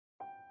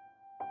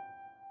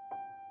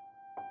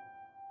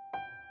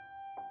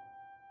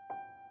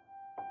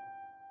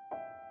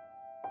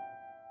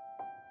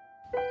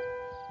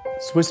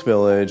Swiss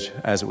Village,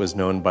 as it was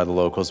known by the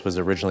locals, was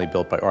originally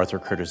built by Arthur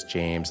Curtis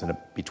James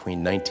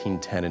between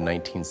 1910 and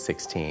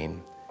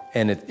 1916.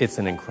 And it's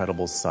an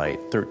incredible site.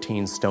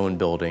 13 stone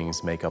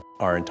buildings make up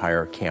our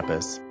entire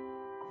campus.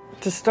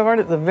 To start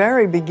at the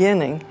very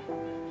beginning,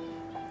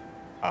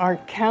 our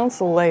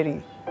council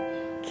lady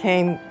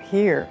came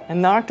here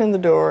and knocked on the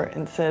door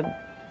and said,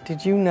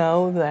 "Did you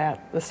know that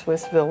the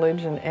Swiss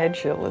Village in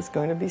Edgehill is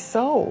going to be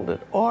sold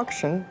at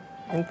auction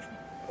in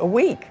a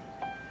week?"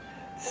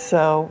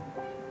 So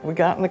we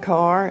got in the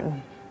car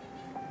and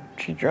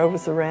she drove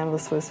us around the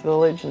Swiss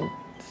Village, and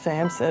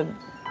Sam said,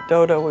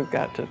 "Dodo, we've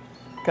got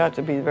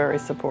to be very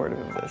supportive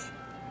of this."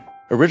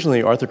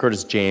 Originally, Arthur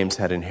Curtis James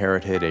had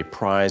inherited a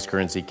prized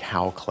Guernsey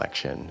cow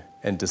collection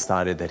and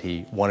decided that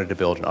he wanted to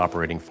build an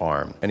operating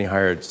farm. And he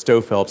hired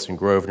Stowe Phelps and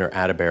Grosvenor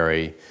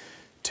Atterbury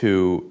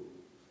to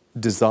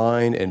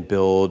design and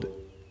build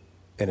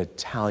an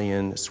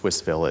Italian Swiss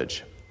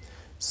village.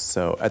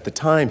 So at the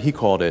time, he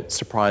called it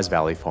Surprise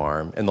Valley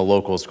Farm, and the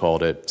locals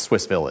called it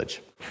Swiss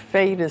Village.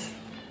 Fate is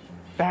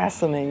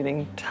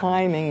fascinating.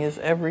 Timing is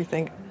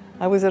everything.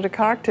 I was at a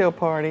cocktail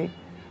party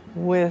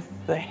with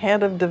the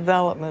head of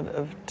development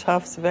of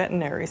Tufts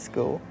Veterinary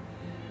School,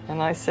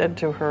 and I said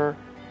to her,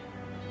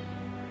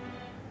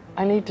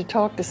 "I need to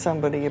talk to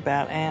somebody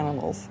about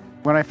animals."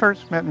 When I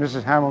first met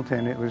Mrs.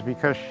 Hamilton, it was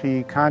because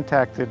she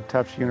contacted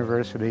Tufts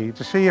University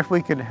to see if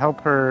we could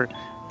help her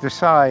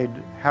decide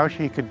how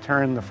she could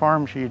turn the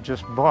farm she had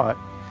just bought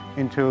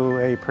into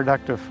a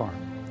productive farm.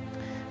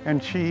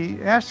 And she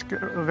asked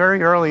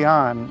very early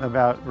on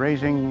about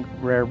raising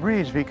rare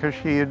breeds because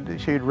she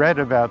had read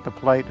about the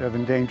plight of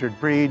endangered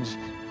breeds.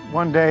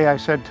 One day I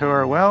said to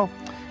her, "Well,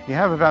 you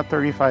have about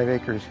 35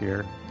 acres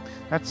here.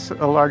 That's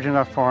a large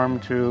enough farm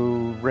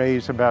to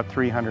raise about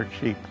 300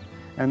 sheep.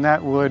 And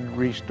that would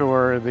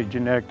restore the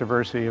genetic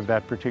diversity of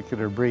that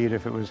particular breed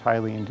if it was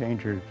highly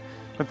endangered.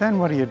 But then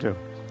what do you do?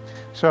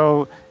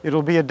 So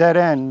it'll be a dead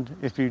end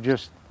if you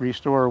just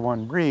restore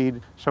one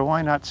breed, so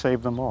why not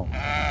save them all?"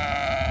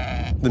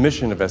 The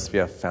mission of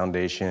SVF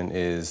Foundation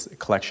is a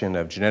collection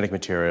of genetic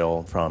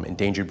material from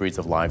endangered breeds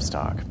of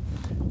livestock.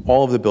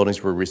 All of the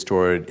buildings were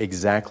restored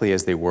exactly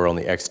as they were on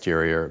the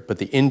exterior, but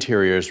the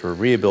interiors were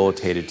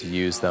rehabilitated to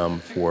use them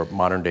for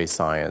modern-day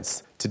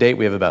science. To date,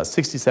 we have about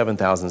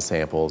 67,000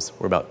 samples.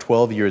 We're about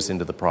 12 years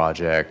into the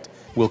project.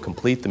 We'll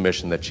complete the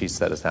mission that she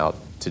set us out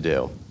to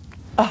do.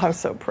 Oh, I'm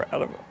so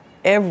proud of her.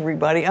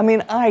 Everybody. I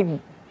mean,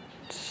 I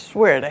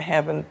swear to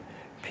heaven,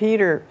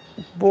 Peter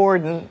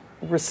Borden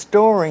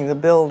restoring the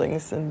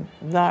buildings and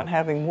not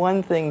having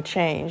one thing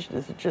changed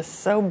is just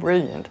so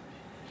brilliant.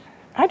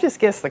 I just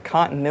guess the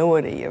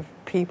continuity of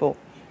people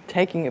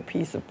taking a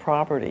piece of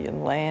property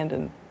and land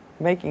and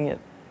making it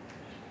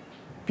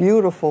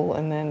beautiful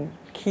and then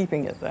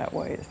keeping it that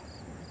way has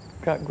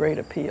got great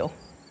appeal.